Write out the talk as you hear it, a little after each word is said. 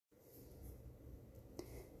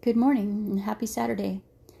Good morning and happy Saturday.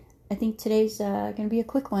 I think today's going to be a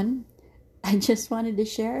quick one. I just wanted to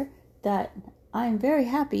share that I'm very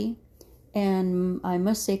happy and I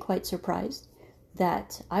must say quite surprised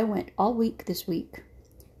that I went all week this week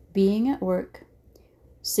being at work,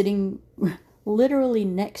 sitting literally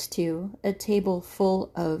next to a table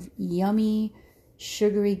full of yummy,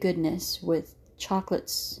 sugary goodness with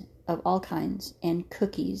chocolates of all kinds and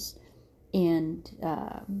cookies and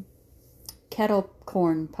kettle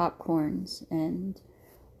corn popcorns and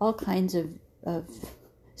all kinds of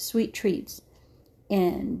sweet treats,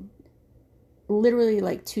 and literally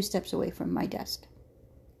like 2 steps away from my desk.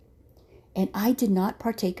 And I did not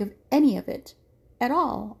partake of any of it at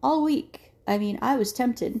all week. I mean, I was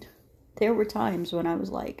tempted. There were times when I was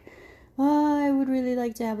like, oh, I would really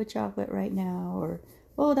like to have a chocolate right now, or,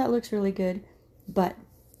 oh, that looks really good. But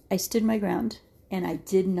I stood my ground and I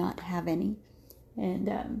did not have any.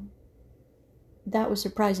 And that was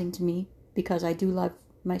surprising to me because I do love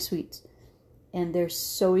my sweets and they're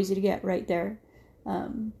so easy to get right there.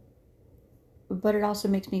 But it also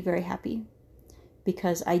makes me very happy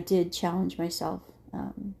because I did challenge myself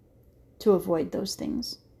to avoid those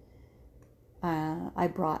things. I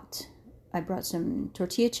brought some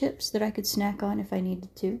tortilla chips that I could snack on if I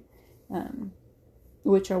needed to,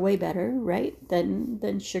 which are way better, right,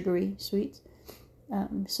 than sugary sweets.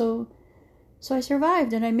 So I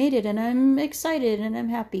survived and I made it and I'm excited and I'm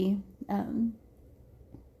happy. And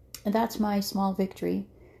that's my small victory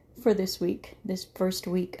for this week, this first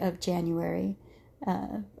week of January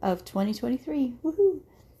of 2023. Woohoo!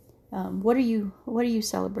 What are you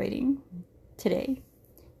celebrating today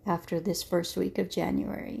after this first week of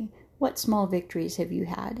January? What small victories have you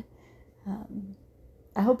had?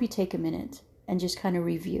 I hope you take a minute and just kind of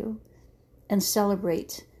review and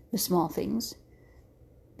celebrate the small things,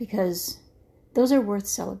 because those are worth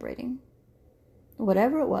celebrating.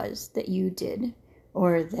 Whatever it was that you did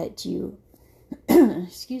or that you,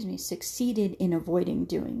 succeeded in avoiding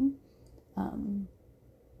doing,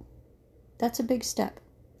 that's a big step.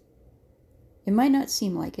 It might not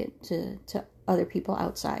seem like it to other people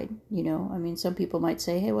outside, you know. I mean, some people might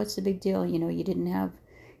say, hey, what's the big deal? You know, you didn't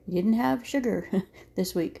have sugar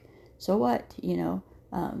this week. So what, you know?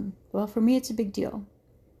 Well, for me, it's a big deal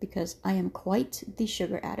because I am quite the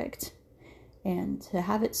sugar addict. And to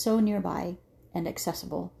have it so nearby and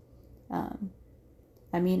accessible.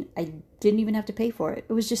 I mean, I didn't even have to pay for it.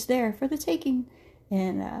 It was just there for the taking.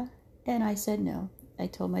 And I said no. I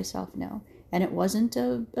told myself no. And it wasn't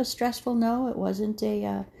a stressful no. It wasn't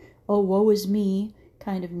a, oh, woe is me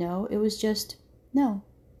kind of no. It was just, no,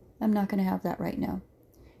 I'm not going to have that right now.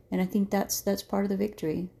 And I think that's part of the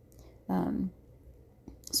victory.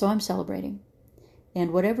 So I'm celebrating.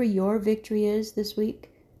 And whatever your victory is this week,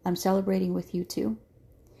 I'm celebrating with you too.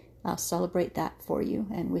 I'll celebrate that for you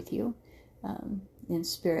and with you. In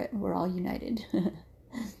spirit, we're all united.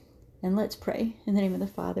 And let's pray. In the name of the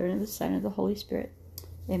Father, and of the Son, and of the Holy Spirit.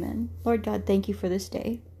 Amen. Lord God, thank you for this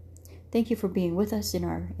day. Thank you for being with us in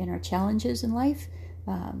our challenges in life.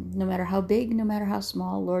 No matter how big, no matter how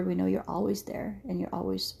small, Lord, we know you're always there and you're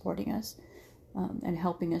always supporting us and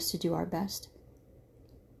helping us to do our best.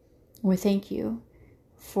 We thank you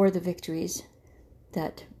for the victories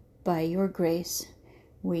that by your grace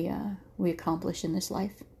we accomplish in this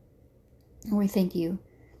life. And we thank you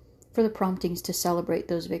for the promptings to celebrate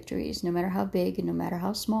those victories, no matter how big and no matter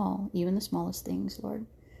how small, even the smallest things, Lord.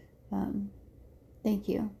 Thank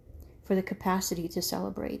you for the capacity to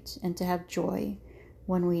celebrate and to have joy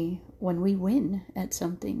when we win at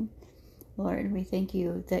something. Lord, we thank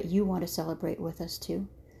you that you want to celebrate with us too.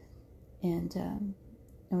 And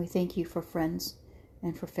we thank you for friends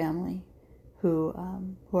and for family who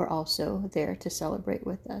are also there to celebrate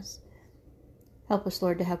with us. Help us,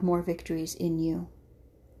 Lord, to have more victories in you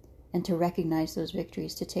and to recognize those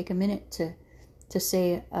victories, to take a minute to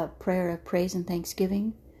say a prayer of praise and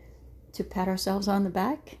thanksgiving, to pat ourselves on the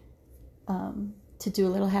back, to do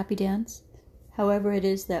a little happy dance, however it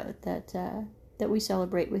is that we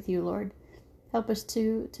celebrate with you, Lord. Help us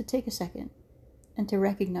to take a second and to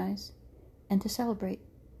recognize and to celebrate.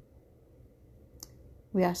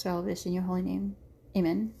 We ask all of this in your holy name.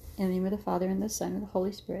 Amen. In the name of the Father, and the Son, and the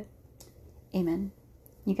Holy Spirit. Amen.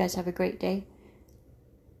 You guys have a great day.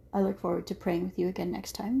 I look forward to praying with you again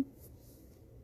next time.